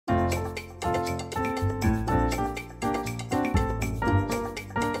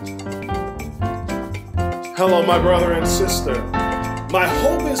Hello, my brother and sister. My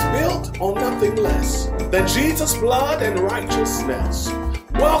hope is built on nothing less than Jesus' blood and righteousness.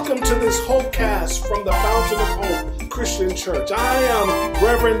 Welcome to this Hopecast from the Fountain of Hope Christian Church. I am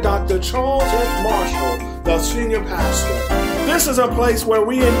Reverend Dr. Charles F. Marshall, the senior pastor. This is a place where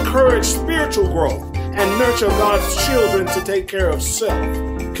we encourage spiritual growth and nurture God's children to take care of self,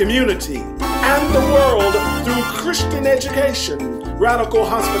 community, and the world through Christian education, radical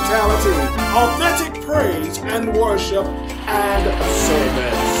hospitality, authentic praise and worship, and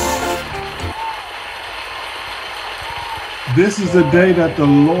service. This is a day that the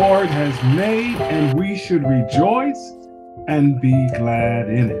Lord has made, and we should rejoice and be glad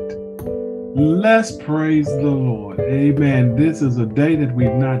in it. Let's praise the Lord. Amen. This is a day that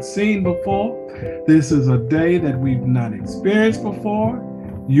we've not seen before. This is a day that we've not experienced before.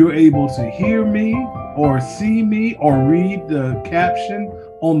 You're able to hear me or see me or read the caption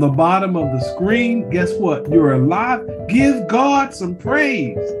on the bottom of the screen. Guess what? You're alive. Give God some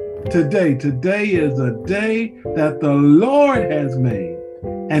praise today. Today is a day that the Lord has made,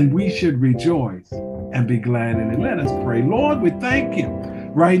 and we should rejoice and be glad in it. Let us pray. Lord, we thank you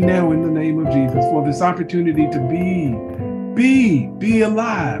right now in the name of Jesus for this opportunity to be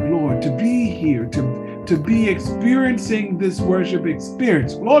alive, Lord, to be here, to be experiencing this worship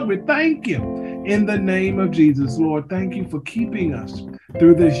experience. Lord, we thank you in the name of Jesus. Lord, thank you for keeping us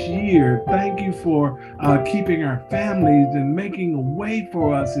through this year. Thank you for keeping our families and making a way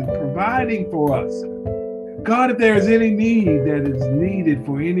for us and providing for us. God, if there is any need that is needed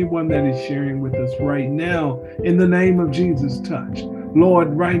for anyone that is sharing with us right now, in the name of Jesus, touch. Lord,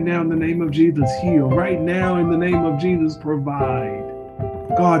 right now in the name of Jesus, heal. Right now in the name of Jesus, provide.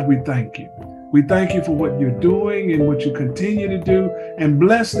 God, we thank you. We thank you for what you're doing and what you continue to do, and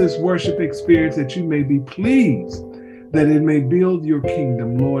bless this worship experience that you may be pleased, that it may build your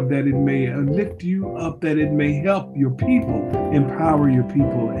kingdom, Lord, that it may lift you up, that it may help your people, empower your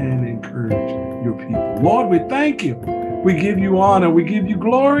people, and encourage your people. Lord, we thank you. We give you honor, we give you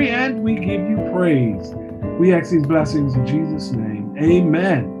glory, and we give you praise. We ask these blessings in Jesus' name.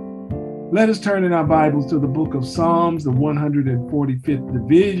 Amen. Let us turn in our Bibles to the book of Psalms, the 145th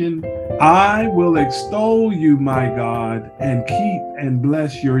division. I will extol you, my God, and keep and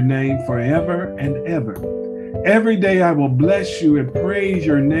bless your name forever and ever. Every day I will bless you and praise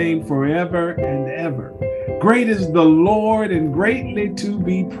your name forever and ever. Great is the Lord and greatly to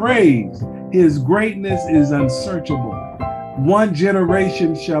be praised. His greatness is unsearchable. One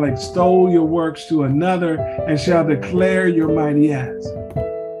generation shall extol your works to another and shall declare your mighty acts.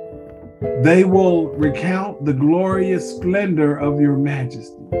 They will recount the glorious splendor of your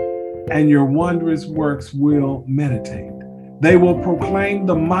majesty, and your wondrous works will meditate. They will proclaim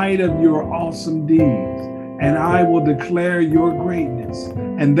the might of your awesome deeds, and I will declare your greatness.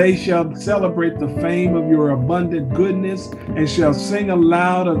 And they shall celebrate the fame of your abundant goodness, and shall sing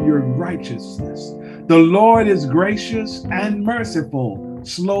aloud of your righteousness. The Lord is gracious and merciful,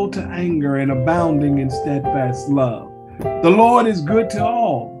 slow to anger, and abounding in steadfast love. The Lord is good to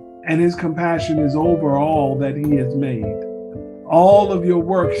all, and his compassion is over all that he has made. All of your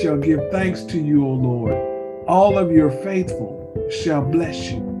work shall give thanks to you, O Lord. All of your faithful shall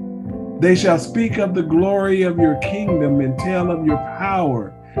bless you. They shall speak of the glory of your kingdom and tell of your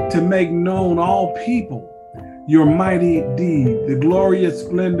power to make known all people your mighty deed, the glorious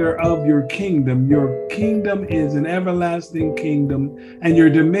splendor of your kingdom. Your kingdom is an everlasting kingdom, and your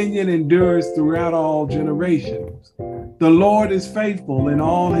dominion endures throughout all generations. The Lord is faithful in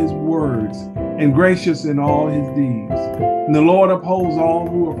all his words and gracious in all his deeds. And the Lord upholds all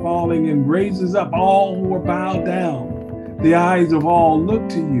who are falling and raises up all who are bowed down. The eyes of all look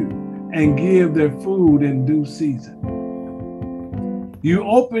to you and give their food in due season. You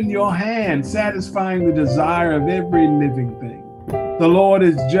open your hand, satisfying the desire of every living thing. The Lord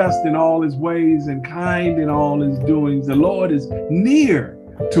is just in all his ways and kind in all his doings. The Lord is near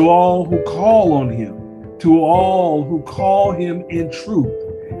to all who call on him, to all who call him in truth.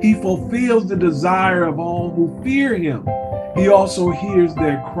 He fulfills the desire of all who fear him. He also hears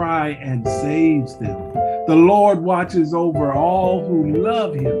their cry and saves them. The Lord watches over all who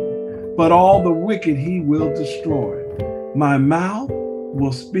love him, but all the wicked he will destroy. My mouth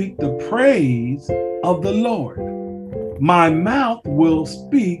will speak the praise of the Lord. My mouth will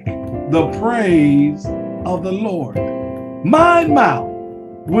speak the praise of the Lord. My mouth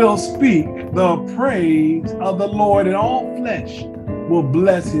will speak the praise of the Lord, and all flesh will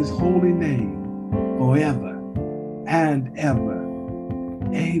bless his holy name forever and ever.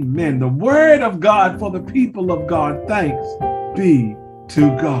 Amen. The word of God for the people of God. Thanks be to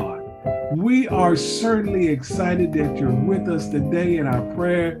God. We are certainly excited that you're with us today, and our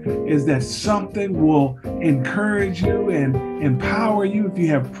prayer is that something will encourage you and empower you. If you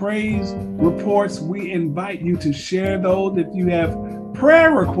have praise reports, we invite you to share those. If you have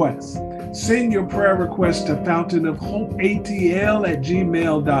prayer requests, send your prayer requests to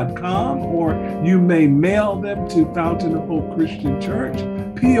fountainofhopeatl@gmail.com, or you may mail them to Fountain of Hope Christian Church,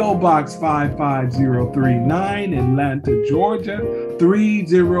 P.O. Box 55039, Atlanta, Georgia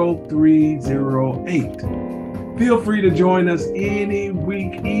 30308. Feel free to join us any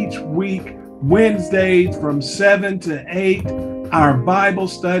week, each week, Wednesdays from 7 to 8, our Bible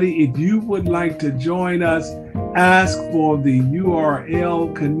study. If you would like to join us, ask for the URL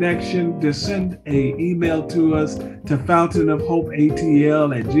connection. Just send an email to us to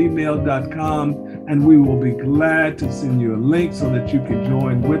fountainofhopeatl@gmail.com, and we will be glad to send you a link so that you can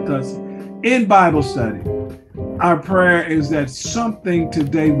join with us in Bible study. Our prayer is that something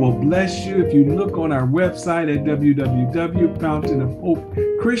today will bless you. If you look on our website at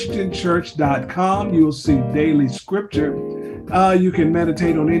www.fountainofhopechristianchurch.com, you'll see daily scripture. You can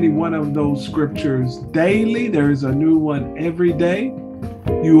meditate on any one of those scriptures daily. There is a new one every day.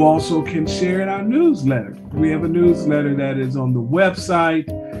 You also can share in our newsletter. We have a newsletter that is on the website,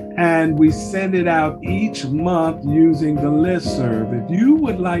 and we send it out each month using the listserv. If you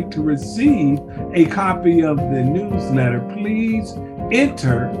would like to receive a copy of the newsletter, please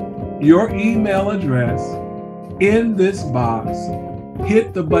enter your email address in this box,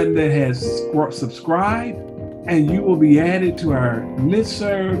 hit the button that has subscribe, and you will be added to our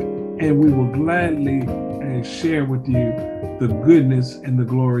listserv, and we will gladly share with you the goodness and the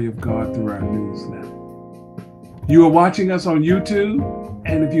glory of God through our newsletter. You are watching us on YouTube,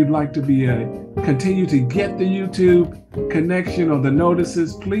 and if you'd like to continue to get the YouTube connection or the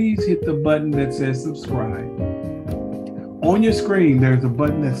notices, please hit the button that says subscribe. On your screen, there's a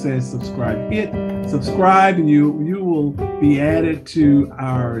button that says subscribe. Hit subscribe, and you will be added to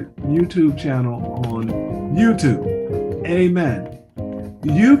our YouTube channel on YouTube. Amen.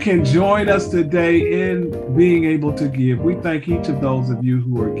 You can join us today in being able to give. We thank each of those of you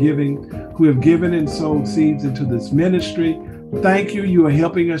who are giving, who have given and sowed seeds into this ministry. Thank you. You are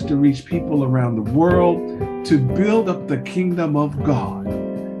helping us to reach people around the world to build up the kingdom of God.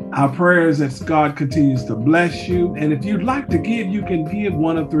 Our prayer is that God continues to bless you. And if you'd like to give, you can give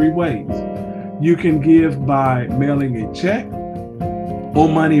one of three ways. You can give by mailing a check or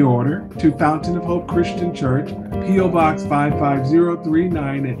money order to Fountain of Hope Christian Church, P.O. Box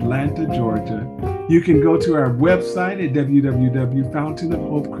 55039, Atlanta, Georgia. You can go to our website at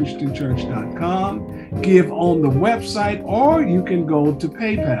www.fountainofhopechristianchurch.com, give on the website, or you can go to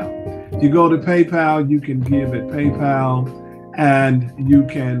PayPal. If you go to PayPal, you can give at PayPal, and you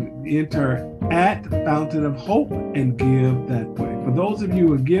can enter at Fountain of Hope and give that way. For those of you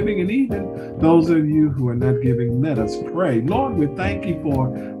who are giving, and even those of you who are not giving, let us pray. Lord, we thank you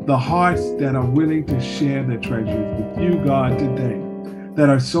for the hearts that are willing to share their treasures with you, God, today, that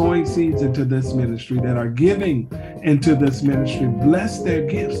are sowing seeds into this ministry, that are giving into this ministry. Bless their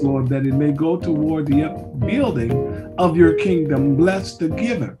gifts, Lord, that it may go toward the upbuilding of your kingdom. Bless the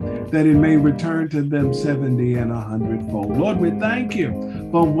giver, that it may return to them 70 and 100-fold. Lord, we thank you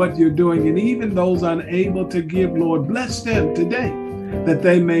for what you're doing. And even those unable to give, Lord, bless them today, that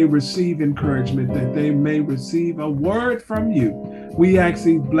they may receive encouragement, that they may receive a word from you. We ask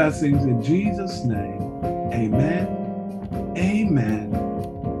these blessings in Jesus' name. Amen. Amen.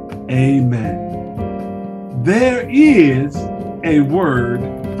 Amen. There is a word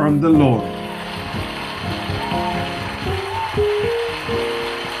from the Lord.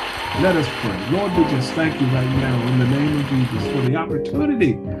 Let us pray. Lord, we just thank you right now in the name of Jesus for the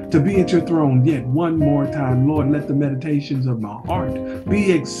opportunity to be at your throne yet one more time. Lord, let the meditations of my heart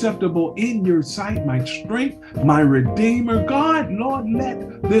be acceptable in your sight, my strength, my redeemer. God, Lord,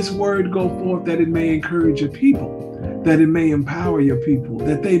 let this word go forth that it may encourage your people, that it may empower your people,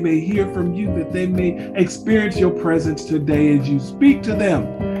 that they may hear from you, that they may experience your presence today as you speak to them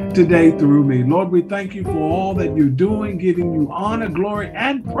today through me. Lord, we thank you for all that you're doing, giving you honor, glory,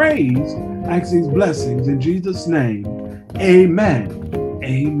 and praise. Ask these blessings in Jesus' name. Amen.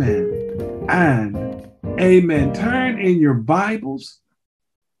 Amen. And amen. Turn in your Bibles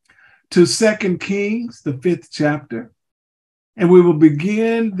to 2 Kings, the 5th chapter. And we will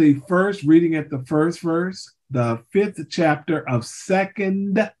begin the first reading at the first verse, the 5th chapter of 2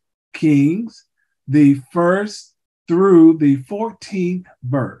 Kings, the 1st through the 14th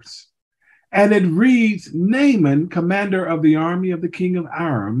verse. And it reads, Naaman, commander of the army of the king of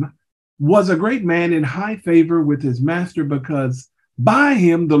Aram, was a great man in high favor with his master, because by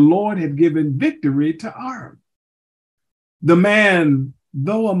him the Lord had given victory to Aram. The man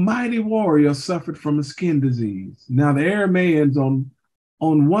though a mighty warrior, suffered from a skin disease. Now the Arameans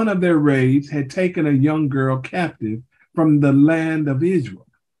on one of their raids had taken a young girl captive from the land of Israel,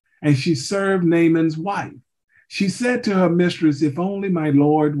 and she served Naaman's wife. She said to her mistress, if only my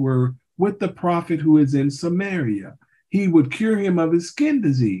Lord were with the prophet who is in Samaria, he would cure him of his skin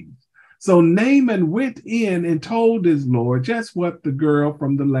disease. So Naaman went in and told his Lord just what the girl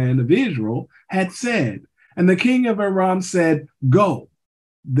from the land of Israel had said. And the king of Aram said, go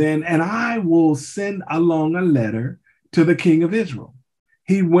then, and I will send along a letter to the king of Israel.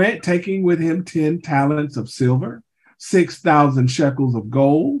 He went, taking with him 10 talents of silver, 6,000 shekels of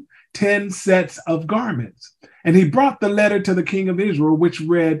gold, 10 sets of garments. And he brought the letter to the king of Israel, which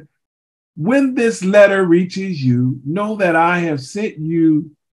read, when this letter reaches you, know that I have sent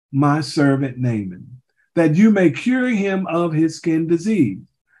you my servant Naaman, that you may cure him of his skin disease.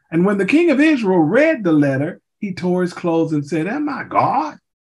 And when the king of Israel read the letter, he tore his clothes and said, am I God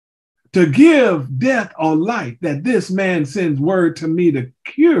to give death or life, that this man sends word to me to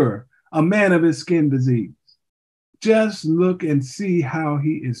cure a man of his skin disease? Just look and see how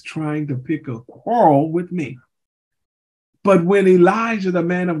he is trying to pick a quarrel with me. But when Elijah, the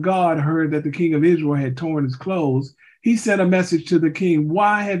man of God, heard that the king of Israel had torn his clothes, he sent a message to the king,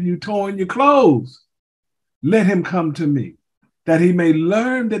 why have you torn your clothes? Let him come to me, that he may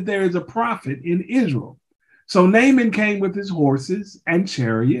learn that there is a prophet in Israel. So Naaman came with his horses and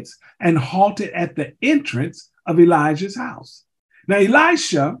chariots and halted at the entrance of Elijah's house. Now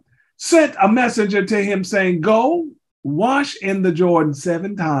Elisha sent a messenger to him saying, go, wash in the Jordan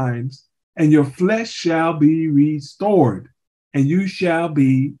 7 times, and your flesh shall be restored, and you shall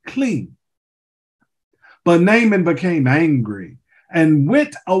be clean. But Naaman became angry and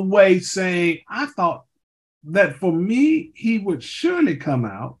went away, saying, I thought that for me he would surely come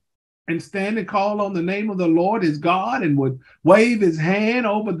out and stand and call on the name of the Lord his God, and would wave his hand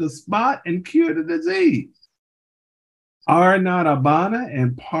over the spot and cure the disease. Are not Abana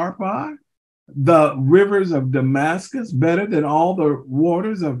and Pharpar, the rivers of Damascus, better than all the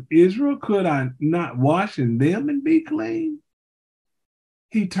waters of Israel? Could I not wash in them and be clean?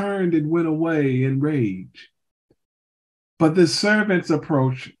 He turned and went away in rage. But the servants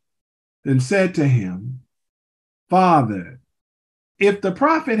approached and said to him, Father, if the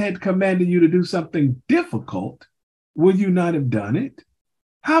prophet had commanded you to do something difficult, would you not have done it?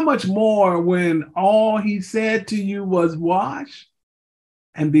 How much more when all he said to you was wash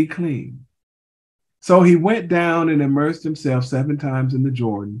and be clean? So he went down and immersed himself 7 times in the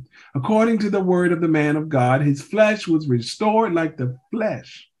Jordan. According to the word of the man of God, his flesh was restored like the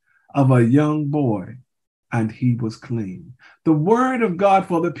flesh of a young boy, and he was clean. The word of God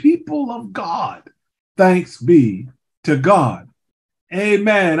for the people of God. Thanks be to God.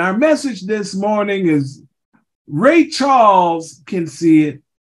 Amen. Our message this morning is Ray Charles can see it,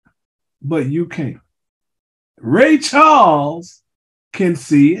 but you can't. Ray Charles can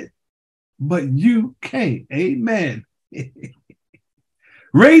see it, but you can't. Amen.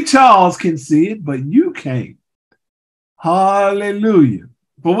 Ray Charles can see it, but you can't. Hallelujah.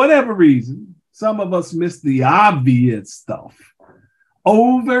 For whatever reason, some of us miss the obvious stuff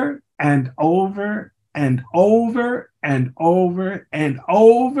over and over and over and over and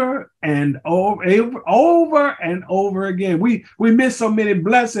over and over and over again. We miss so many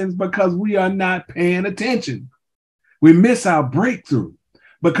blessings because we are not paying attention. We miss our breakthrough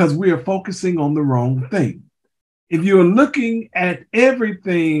because we are focusing on the wrong thing. If you're looking at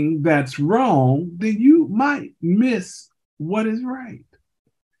everything that's wrong, then you might miss what is right.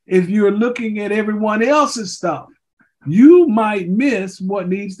 If you're looking at everyone else's stuff, you might miss what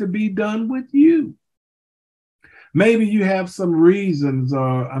needs to be done with you. Maybe you have some reasons,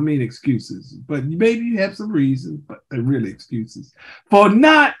 excuses, but maybe you have some reasons, but they're really excuses for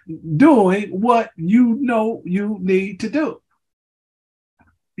not doing what you know you need to do.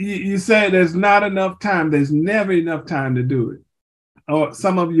 You say there's not enough time. There's never enough time to do it. Or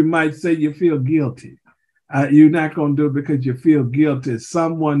some of you might say you feel guilty. You're not going to do it because you feel guilty.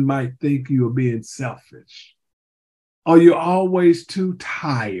 Someone might think you are being selfish. Or you're always too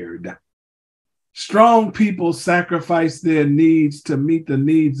tired. Strong people sacrifice their needs to meet the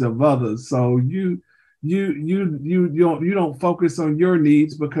needs of others. So you don't focus on your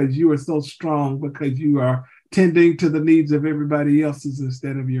needs because you are so strong, because you are tending to the needs of everybody else's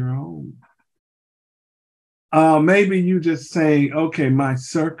instead of your own. Maybe you just saying, okay, my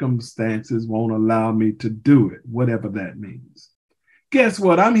circumstances won't allow me to do it, whatever that means. Guess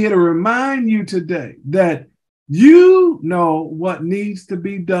what? I'm here to remind you today that you know what needs to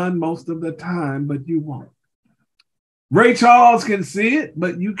be done most of the time, but you won't. Ray Charles can see it,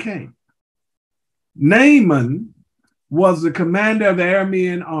 but you can't. Naaman was the commander of the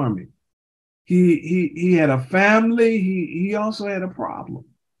Aramean army. He had a family. He also had a problem.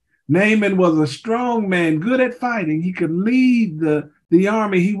 Naaman was a strong man, good at fighting. He could lead the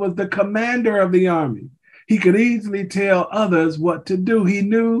army. He was the commander of the army. He could easily tell others what to do. He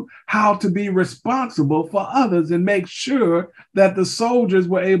knew how to be responsible for others and make sure that the soldiers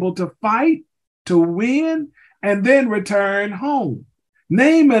were able to fight, to win, and then return home.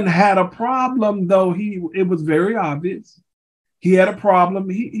 Naaman had a problem, though it was very obvious. He had a problem.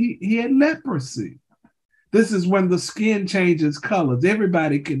 He had leprosy. This is when the skin changes colors.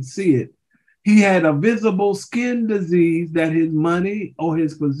 Everybody can see it. He had a visible skin disease that his money or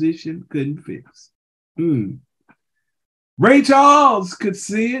his physician couldn't fix. Ray Charles could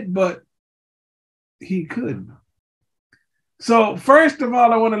see it, but he couldn't. So first of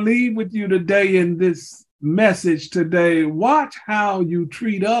all, I want to leave with you today in this message today. Watch how you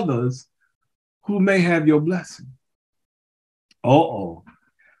treat others who may have your blessing.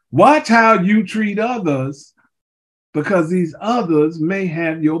 Watch how you treat others because these others may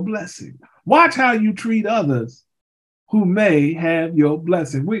have your blessing. Watch how you treat others who may have your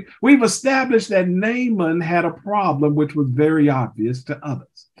blessing. We've established that Naaman had a problem which was very obvious to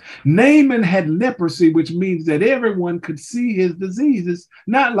others. Naaman had leprosy, which means that everyone could see his disease. It's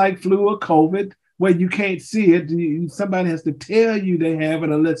not like flu or COVID where you can't see it. Somebody has to tell you they have it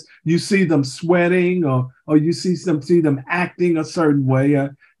unless you see them sweating or you see them acting a certain way.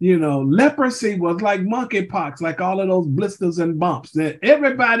 Leprosy was like monkeypox, like all of those blisters and bumps that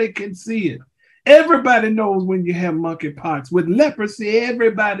everybody can see it. Everybody knows when you have monkeypox. With leprosy,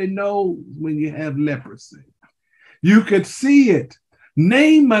 everybody knows when you have leprosy. You could see it.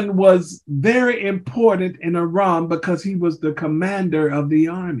 Naaman was very important in Aram because he was the commander of the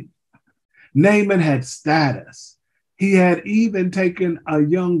army. Naaman had status. He had even taken a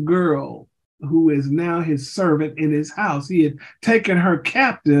young girl who is now his servant in his house. He had taken her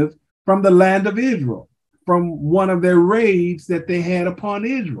captive from the land of Israel, from one of their raids that they had upon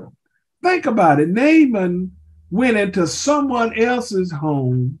Israel. Think about it. Naaman went into someone else's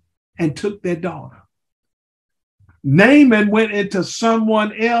home and took their daughter. Naaman went into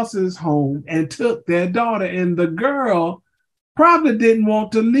someone else's home and took their daughter, and the girl probably didn't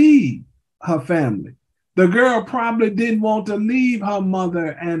want to leave her family. The girl probably didn't want to leave her mother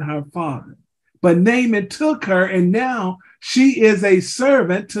and her father. But Naaman took her, and now she is a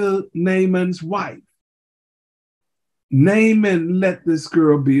servant to Naaman's wife. Naaman let this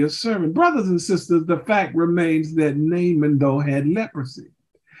girl be a servant. Brothers and sisters, the fact remains that Naaman, though, had leprosy.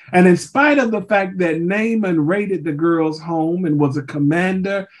 And in spite of the fact that Naaman raided the girl's home and was a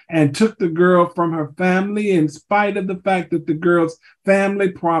commander and took the girl from her family, in spite of the fact that the girl's family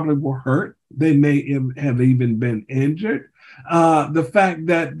probably were hurt, they may have even been injured, the fact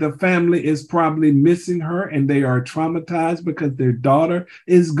that the family is probably missing her and they are traumatized because their daughter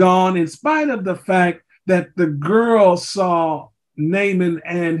is gone, in spite of the fact that the girl saw Naaman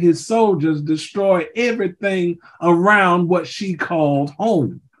and his soldiers destroy everything around what she called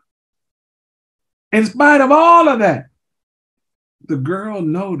home. In spite of all of that, the girl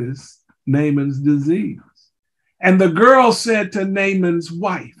noticed Naaman's disease. And the girl said to Naaman's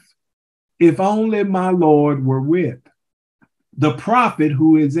wife, "If only my Lord were with the prophet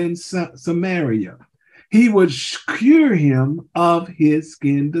who is in Samaria, he would cure him of his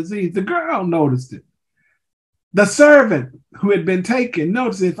skin disease." The girl noticed it. The servant who had been taken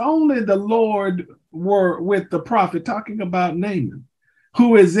noticed, if only the Lord were with the prophet, talking about Naaman,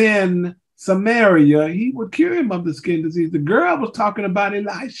 who is in Samaria, he would cure him of the skin disease. The girl was talking about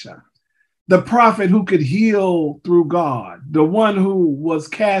Elisha, the prophet who could heal through God. The one who was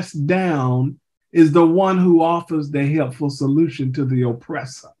cast down is the one who offers the helpful solution to the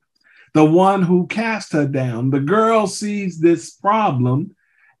oppressor, the one who cast her down. The girl sees this problem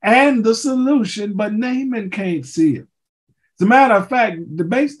and the solution, but Naaman can't see it. As a matter of fact,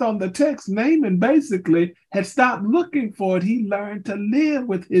 based on the text, Naaman basically had stopped looking for it. He learned to live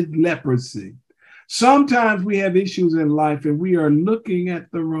with his leprosy. Sometimes we have issues in life and we are looking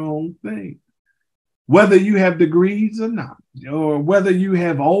at the wrong thing. Whether you have degrees or not, or whether you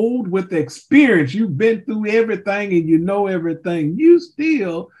have old with experience, you've been through everything and you know everything, you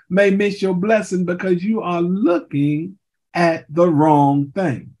still may miss your blessing because you are looking at the wrong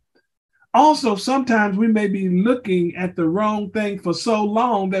thing. Also, sometimes we may be looking at the wrong thing for so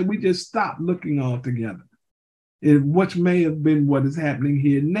long that we just stop looking altogether, which may have been what is happening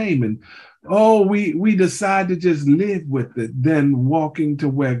here in Naaman. We decide to just live with it, then walking to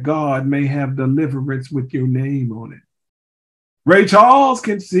where God may have deliverance with your name on it. Ray Charles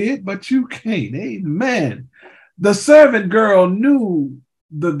can see it, but you can't. Amen. The servant girl knew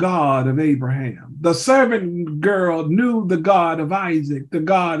the God of Abraham. The servant girl knew the God of Isaac, the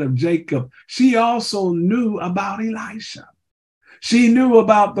God of Jacob. She also knew about Elisha. She knew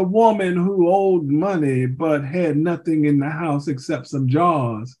about the woman who owed money but had nothing in the house except some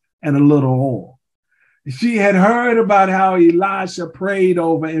jars and a little oil. She had heard about how Elisha prayed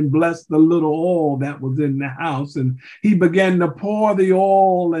over and blessed the little oil that was in the house. And he began to pour the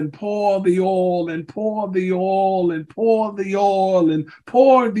oil and pour the oil and pour the oil and pour the oil and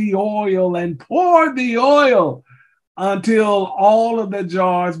pour the oil and pour the oil until all of the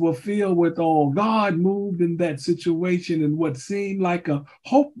jars were filled with oil. God moved in that situation, and what seemed like a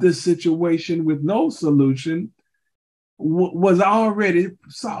hopeless situation with no solution was already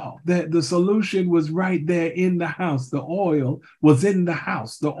solved. That the solution was right there in the house. The oil was in the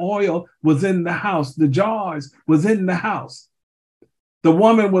house. The oil was in the house. The jars was in the house. The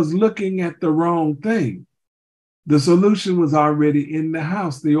woman was looking at the wrong thing. The solution was already in the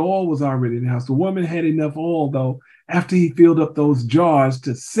house. The oil was already in the house. The woman had enough oil, though, after he filled up those jars,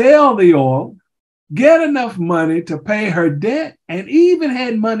 to sell the oil, get enough money to pay her debt, and even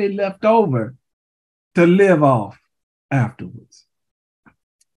had money left over to live off afterwards.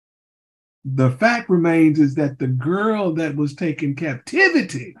 The fact remains is that the girl that was taken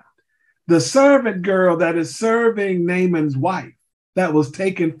captivity, the servant girl that is serving Naaman's wife, that was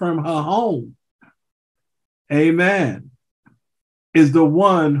taken from her home, amen, is the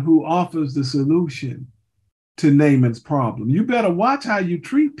one who offers the solution to Naaman's problem. You better watch how you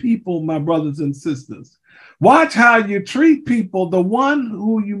treat people, my brothers and sisters. Watch how you treat people. The one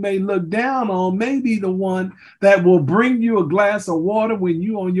who you may look down on may be the one that will bring you a glass of water when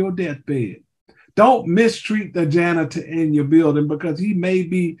you're on your deathbed. Don't mistreat the janitor in your building, because he may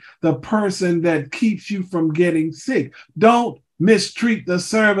be the person that keeps you from getting sick. Don't mistreat the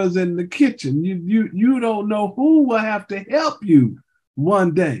servers in the kitchen. You don't know who will have to help you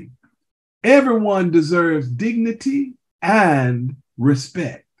one day. Everyone deserves dignity and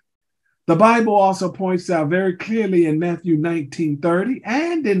respect. The Bible also points out very clearly in Matthew 19:30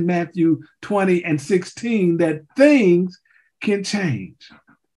 and in Matthew 20:16 that things can change.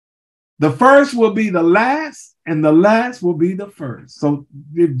 The first will be the last, and the last will be the first. So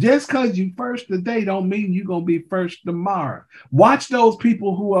just because you first today don't mean you're going to be first tomorrow. Watch those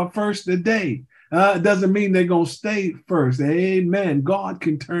people who are first today. It doesn't mean they're going to stay first. Amen. God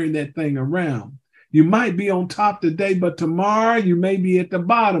can turn that thing around. You might be on top today, but tomorrow you may be at the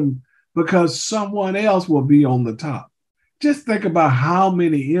bottom, because someone else will be on the top. Just think about how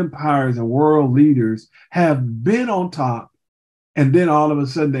many empires and world leaders have been on top, and then all of a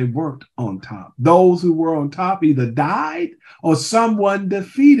sudden they weren't on top. Those who were on top either died or someone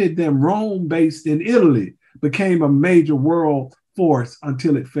defeated them. Rome, based in Italy, became a major world force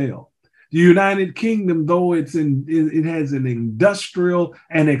until it fell. The United Kingdom, though it has an industrial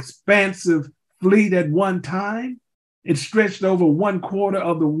and expansive fleet at one time, it stretched over 1/4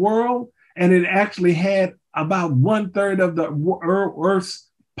 of the world, and it actually had about 1/3 of the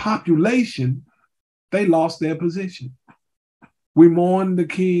Earth's population. They lost their position. We mourn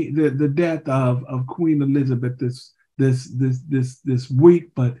the death of Queen Elizabeth this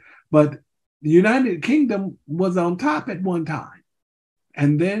week, but the United Kingdom was on top at one time,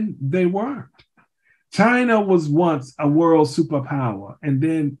 and then they weren't. China was once a world superpower, and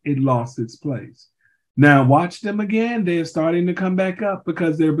then it lost its place. Now watch them again. They're starting to come back up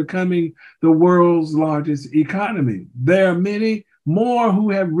because they're becoming the world's largest economy. There are many more who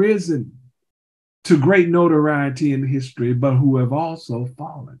have risen to great notoriety in history, but who have also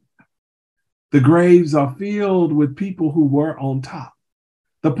fallen. The graves are filled with people who were on top.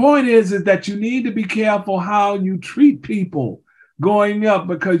 The point is that you need to be careful how you treat people going up,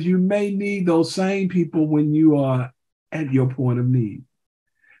 because you may need those same people when you are at your point of need.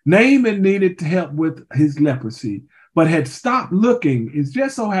 Naaman needed help with his leprosy, but had stopped looking. It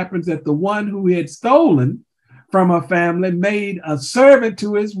just so happens that the one who had stolen from a family, made a servant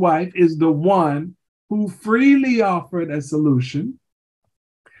to his wife, is the one who freely offered a solution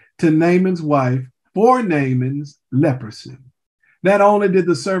to Naaman's wife for Naaman's leprosy. Not only did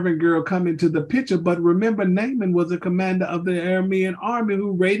the servant girl come into the picture, but remember, Naaman was a commander of the Aramean army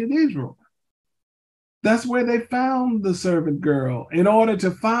who raided Israel. That's where they found the servant girl. In order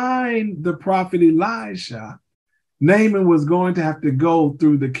to find the prophet Elisha, Naaman was going to have to go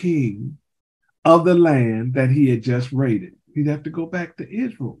through the king of the land that he had just raided. He'd have to go back to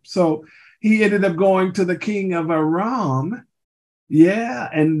Israel. So he ended up going to the king of Aram. Yeah,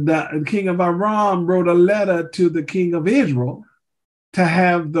 and the king of Aram wrote a letter to the king of Israel to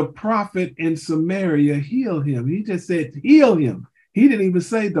have the prophet in Samaria heal him. He just said, heal him. He didn't even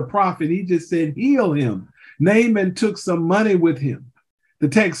say the prophet. He just said, heal him. Naaman took some money with him. The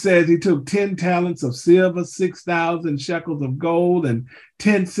text says he took 10 talents of silver, 6,000 shekels of gold, and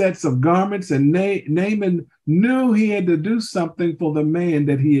 10 sets of garments. And Naaman knew he had to do something for the man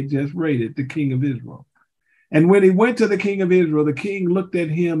that he had just raided, the king of Israel. And when he went to the king of Israel, the king looked at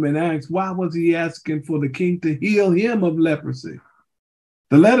him and asked, why was he asking for the king to heal him of leprosy?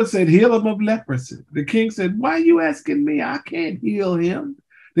 The letter said, heal him of leprosy. The king said, why are you asking me? I can't heal him.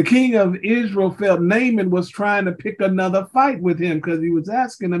 The king of Israel felt Naaman was trying to pick another fight with him because he was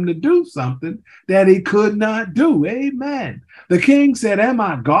asking him to do something that he could not do. Amen. The king said, am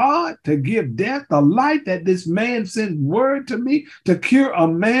I God to give death a life that this man sent word to me to cure a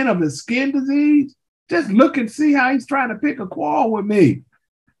man of his skin disease? Just look and see how he's trying to pick a quarrel with me.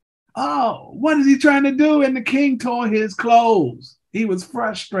 Oh, what is he trying to do? And the king tore his clothes. He was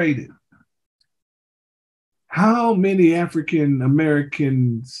frustrated. How many African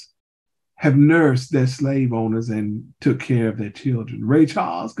Americans have nursed their slave owners and took care of their children? Ray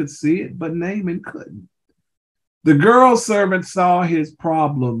Charles could see it, but Naaman couldn't. The girl servant saw his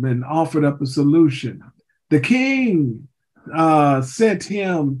problem and offered up a solution. The king sent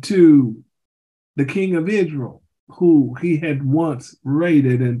him to the king of Israel, who he had once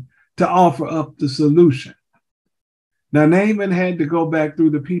raided, and to offer up the solution. Now, Naaman had to go back through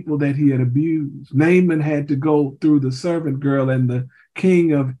the people that he had abused. Naaman had to go through the servant girl and the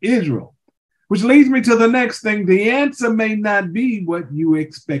king of Israel, which leads me to the next thing. The answer may not be what you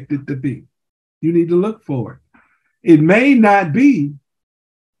expect it to be. You need to look for it. It may not be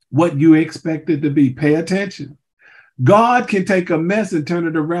what you expect it to be. Pay attention. God can take a mess and turn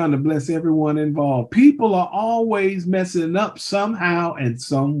it around and bless everyone involved. People are always messing up somehow and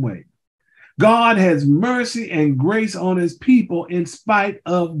some way. God has mercy and grace on his people in spite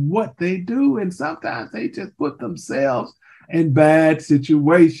of what they do. And sometimes they just put themselves in bad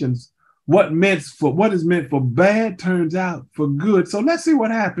situations. What is meant for bad turns out for good. So let's see what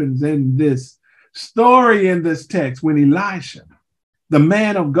happens in this story, in this text, when Elisha, the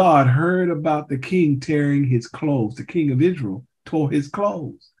man of God, heard about the king tearing his clothes. The king of Israel tore his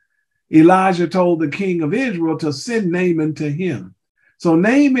clothes. Elijah told the king of Israel to send Naaman to him. So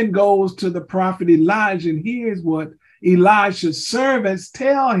Naaman goes to the prophet Elijah, and here's what Elisha's servants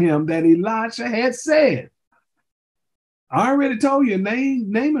tell him that Elisha had said. I already told you,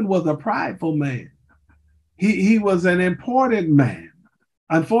 Naaman was a prideful man. He was an important man.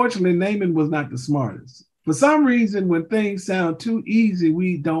 Unfortunately, Naaman was not the smartest. For some reason, when things sound too easy,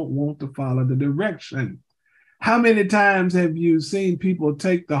 we don't want to follow the direction. How many times have you seen people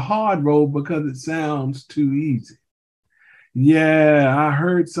take the hard road because it sounds too easy? Yeah, I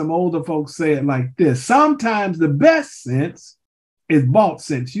heard some older folks say it like this. Sometimes the best sense is bought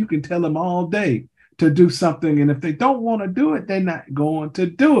sense. You can tell them all day to do something, and if they don't want to do it, they're not going to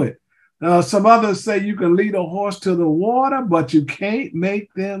do it. Some others say you can lead a horse to the water, but you can't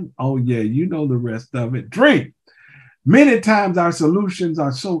make them, oh yeah, you know the rest of it, drink. Many times our solutions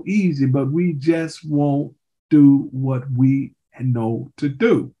are so easy, but we just won't do what we know to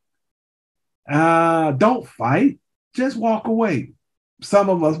do. Don't fight. Just walk away. Some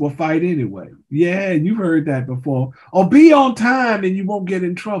of us will fight anyway. Yeah, you've heard that before. Or be on time and you won't get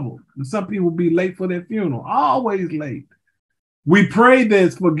in trouble. And some people will be late for their funeral, always late. We pray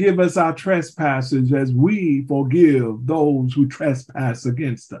this, forgive us our trespasses as we forgive those who trespass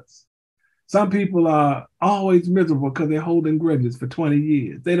against us. Some people are always miserable because they're holding grudges for 20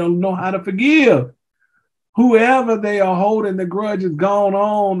 years. They don't know how to forgive. Whoever they are holding the grudge has gone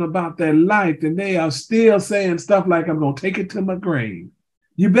on about their life, and they are still saying stuff like, I'm going to take it to my grave.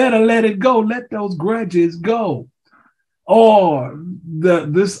 You better let it go. Let those grudges go. Or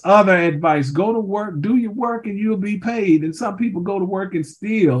this other advice, go to work, do your work, and you'll be paid. And some people go to work and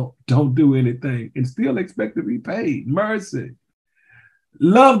still don't do anything and still expect to be paid. Mercy.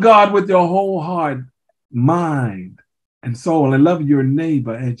 Love God with your whole heart, mind, and soul, and love your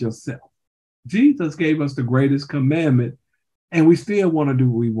neighbor as yourself. Jesus gave us the greatest commandment, and we still want to do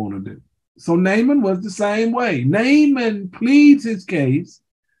what we want to do. So Naaman was the same way. Naaman pleads his case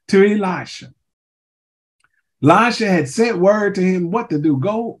to Elisha. Elisha had sent word to him what to do.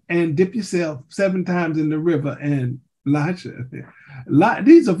 Go and dip yourself 7 times in the river. And Elisha,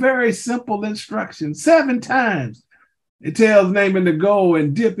 these are very simple instructions. 7 times. It tells Naaman to go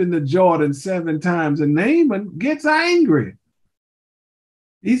and dip in the Jordan 7 times. And Naaman gets angry.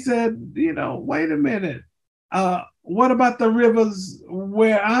 He said, wait a minute. What about the rivers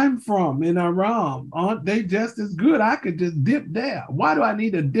where I'm from in Aram? Aren't they just as good? I could just dip there. Why do I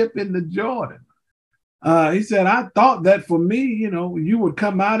need to dip in the Jordan? He said, I thought that for me, you would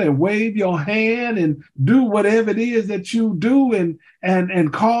come out and wave your hand and do whatever it is that you do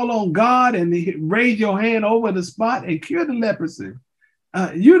and call on God and raise your hand over the spot and cure the leprosy.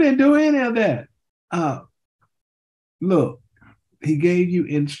 You didn't do any of that. Look, he gave you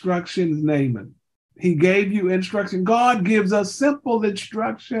instructions, Naaman. He gave you instruction. God gives us simple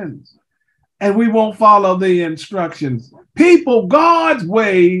instructions, and we won't follow the instructions. People, God's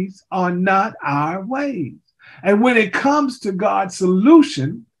ways are not our ways. And when it comes to God's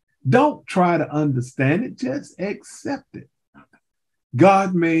solution, don't try to understand it, just accept it.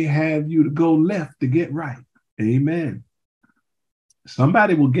 God may have you to go left to get right. Amen.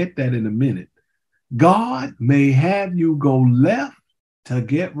 Somebody will get that in a minute. God may have you go left to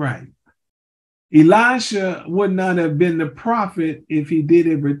get right. Elisha would not have been the prophet if he did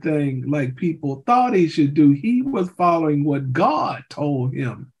everything like people thought he should do. He was following what God told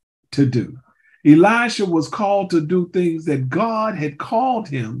him to do. Elisha was called to do things that God had called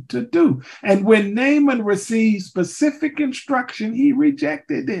him to do. And when Naaman received specific instruction, he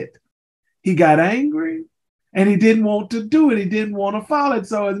rejected it. He got angry and he didn't want to do it. He didn't want to follow it.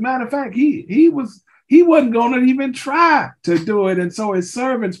 So as a matter of fact, he wasn't going to even try to do it. And so his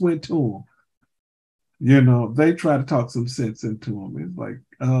servants went to him. You know, they try to talk some sense into him. It's like,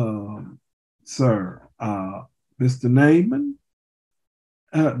 sir, Mr. Naaman,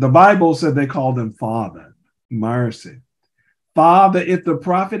 the Bible said they called him Father. Mercy. Father, if the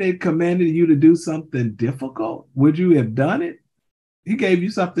prophet had commanded you to do something difficult, would you have done it? He gave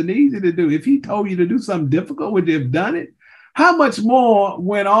you something easy to do. If he told you to do something difficult, would you have done it? How much more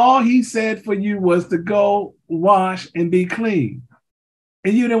when all he said for you was to go wash and be clean,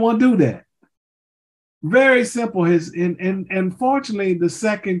 and you didn't want to do that? Very simple. And fortunately, the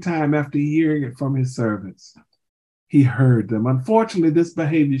second time after hearing it from his servants, he heard them. Unfortunately, this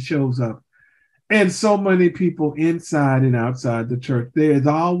behavior shows up in so many people inside and outside the church. There is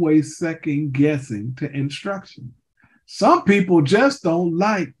always second guessing to instruction. Some people just don't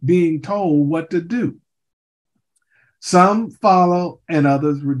like being told what to do. Some follow and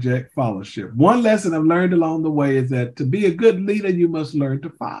others reject fellowship. One lesson I've learned along the way is that to be a good leader, you must learn to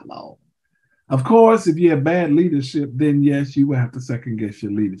follow. Of course, if you have bad leadership, then yes, you will have to second guess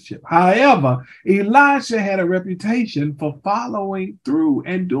your leadership. However, Elisha had a reputation for following through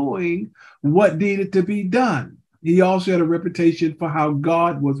and doing what needed to be done. He also had a reputation for how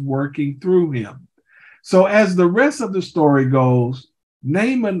God was working through him. So as the rest of the story goes,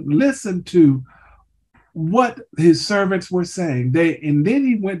 Naaman listened to what his servants were saying. And then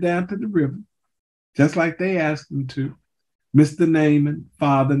he went down to the river, just like they asked him to. Mr. Naaman,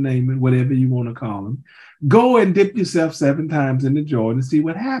 Father Naaman, whatever you want to call him, go and dip yourself 7 times in the Jordan and see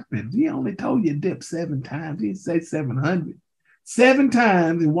what happens. He only told you dip 7 times. He didn't say 700. 7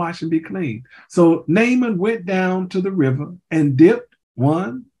 times and wash and be clean. So Naaman went down to the river and dipped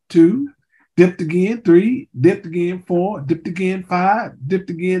 1, 2, dipped again 3, dipped again 4, dipped again 5, dipped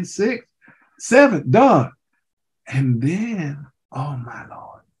again 6, 7, done. And then, oh my Lord.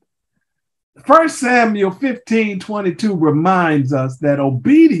 1 Samuel 15:22 reminds us that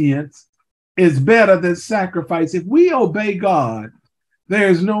obedience is better than sacrifice. If we obey God, there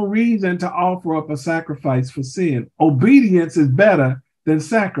is no reason to offer up a sacrifice for sin. Obedience is better than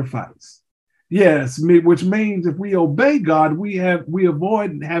sacrifice. Yes, which means if we obey God, we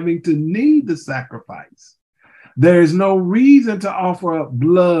avoid having to need the sacrifice. There is no reason to offer up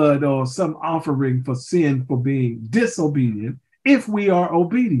blood or some offering for sin for being disobedient if we are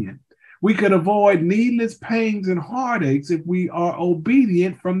obedient. We could avoid needless pains and heartaches if we are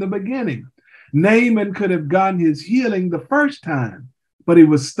obedient from the beginning. Naaman could have gotten his healing the first time, but he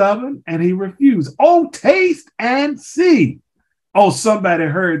was stubborn and he refused. Oh, taste and see. Oh, somebody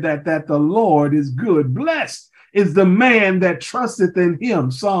heard that the Lord is good. Blessed is the man that trusteth in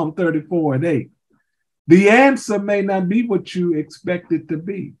him. Psalm 34:8. The answer may not be what you expect it to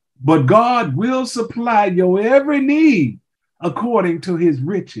be, but God will supply your every need according to his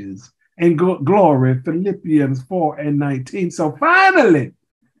riches and glory, Philippians 4:19. So finally,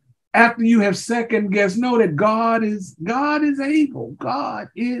 after you have second guessed, know that God is able. God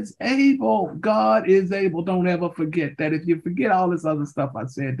is able. God is able. Don't ever forget that. If you forget all this other stuff I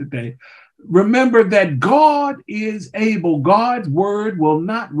said today, remember that God is able. God's word will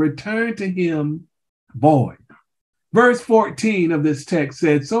not return to him void. Verse 14 of this text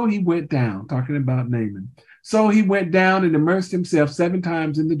said, so he went down, talking about Naaman. So he went down and immersed himself 7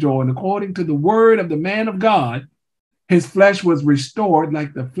 times in the Jordan. According to the word of the man of God, his flesh was restored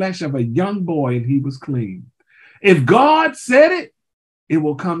like the flesh of a young boy, and he was clean. If God said it, it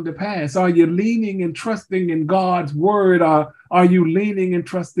will come to pass. Are you leaning and trusting in God's word? Or are you leaning and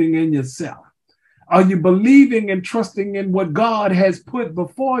trusting in yourself? Are you believing and trusting in what God has put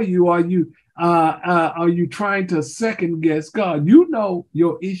before you? Are you trying to second guess God? You know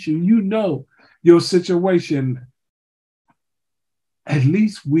your issue. You know your situation. At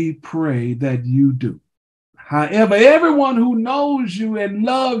least we pray that you do. However, everyone who knows you and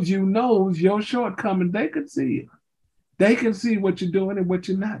loves you knows your shortcoming. They can see it. They can see what you're doing and what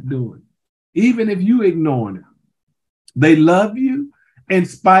you're not doing, even if you ignore them. They love you in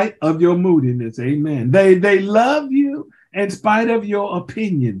spite of your moodiness. Amen. They love you in spite of your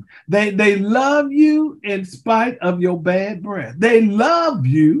opinion. They love you in spite of your bad breath. They love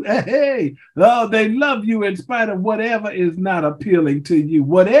you. Hey, oh, they love you in spite of whatever is not appealing to you.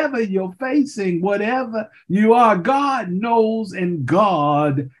 Whatever you're facing, whatever you are, God knows and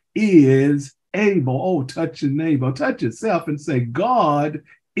God is able. Oh, touch your neighbor, touch yourself and say, God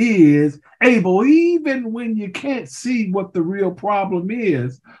is able, even when you can't see what the real problem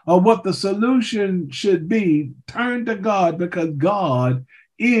is or what the solution should be. Turn to God, because God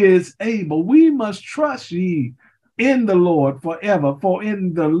is able. We must trust ye in the Lord forever, for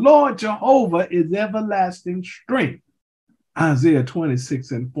in the Lord Jehovah is everlasting strength. Isaiah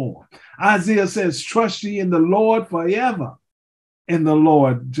 26:4. Isaiah says, trust ye in the Lord forever. In the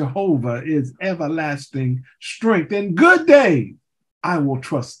Lord Jehovah is everlasting strength. In good days, I will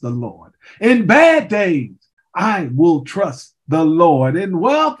trust the Lord. In bad days, I will trust the Lord. In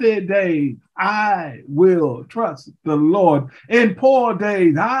wealthy days, I will trust the Lord. In poor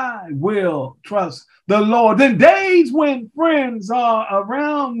days, I will trust the Lord. In days when friends are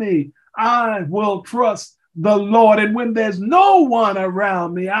around me, I will trust the Lord. And when there's no one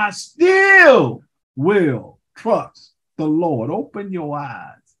around me, I still will trust the Lord. Open your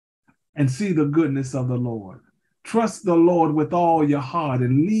eyes and see the goodness of the Lord. Trust the Lord with all your heart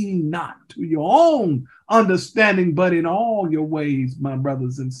and lean not to your own understanding, but in all your ways, my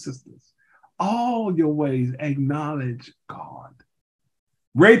brothers and sisters, all your ways acknowledge God.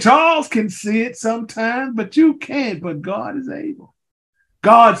 Ray Charles can see it sometimes, but you can't. But God is able.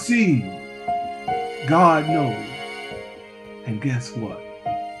 God sees. God knows. And guess what?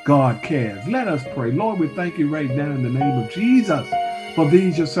 God cares. Let us pray. Lord, we thank you right now in the name of Jesus for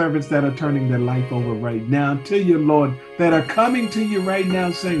these your servants that are turning their life over right now to you, Lord, that are coming to you right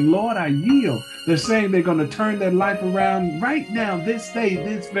now saying, Lord, I yield. They're saying they're going to turn their life around right now, this day,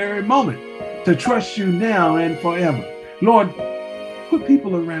 this very moment, to trust you now and forever. Lord, put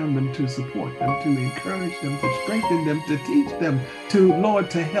people around them to support them, to encourage them, to strengthen them, to teach them, to, Lord,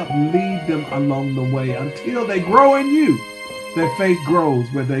 to help lead them along the way until they grow in you. Their faith grows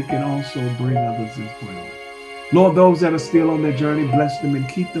where they can also bring others as well. Lord, those that are still on their journey, bless them and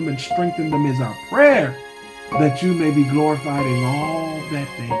keep them and strengthen them is our prayer, that you may be glorified in all that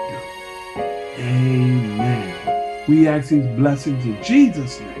they do. Amen. We ask these blessings in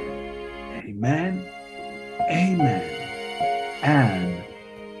Jesus' name. Amen, amen, and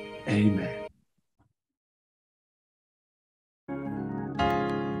amen.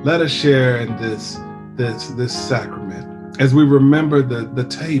 Let us share in this sacrament as we remember the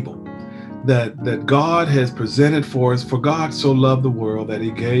table that God has presented for us. For God so loved the world that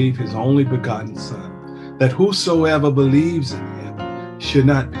he gave his only begotten Son, that whosoever believes in him should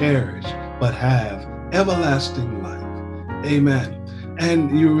not perish, but have everlasting life. Amen.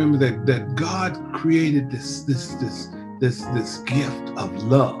 And you remember that God created this gift of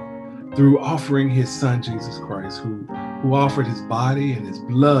love through offering his Son, Jesus Christ, who offered his body and his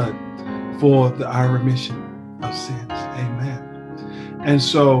blood for our remission of sins. Amen. And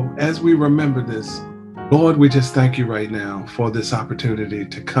so as we remember this, Lord, we just thank you right now for this opportunity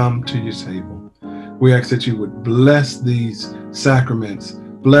to come to your table. We ask that you would bless these sacraments,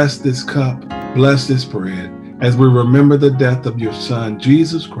 bless this cup, bless this bread, as we remember the death of your Son,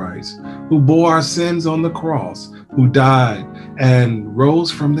 Jesus Christ, who bore our sins on the cross, who died and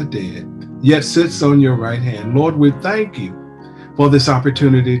rose from the dead, yet sits on your right hand. Lord, we thank you for this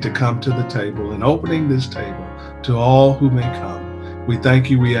opportunity to come to the table and opening this table to all who may come. We thank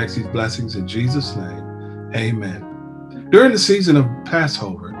you. We ask these blessings in Jesus' name. Amen. During the season of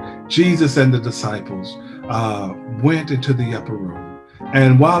Passover, Jesus and the disciples went into the upper room.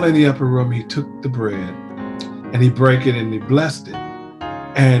 And while in the upper room, he took the bread and he broke it and he blessed it.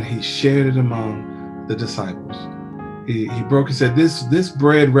 And he shared it among the disciples. He broke and said, this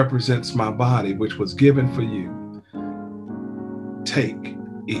bread represents my body, which was given for you. Take,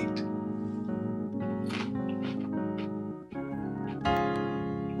 eat.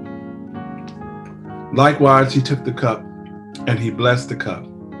 Likewise, he took the cup and he blessed the cup.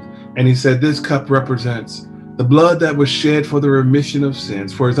 And he said, this cup represents the blood that was shed for the remission of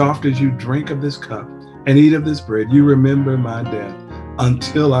sins. For as often as you drink of this cup and eat of this bread, you remember my death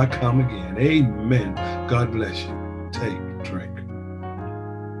until I come again. Amen. God bless you. Take, drink.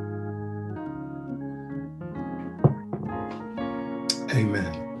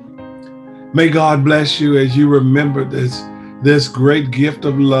 Amen. May God bless you as you remember this this great gift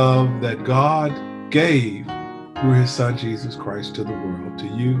of love that God gave through his son, Jesus Christ, to the world, to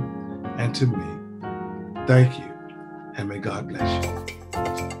you and to me. Thank you, and may God bless you.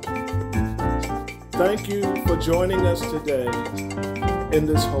 Thank you for joining us today in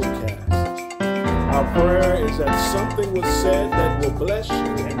this Hopecast. Our prayer is that something was said that will bless you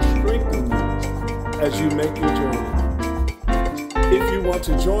and strengthen you as you make your journey. If you want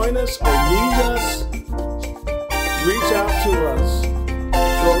to join us or need us, reach out to us.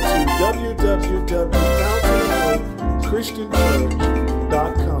 Go to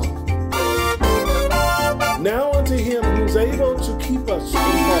www.fountainofchristianchurch.com. Now unto him who's able to keep us from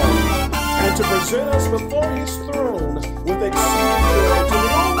falling and to present us before his throne with exceeding joy, to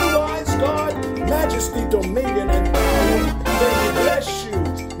the only wise God, majesty, dominion, and power. May he bless you,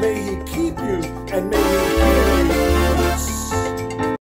 may he keep you, and may he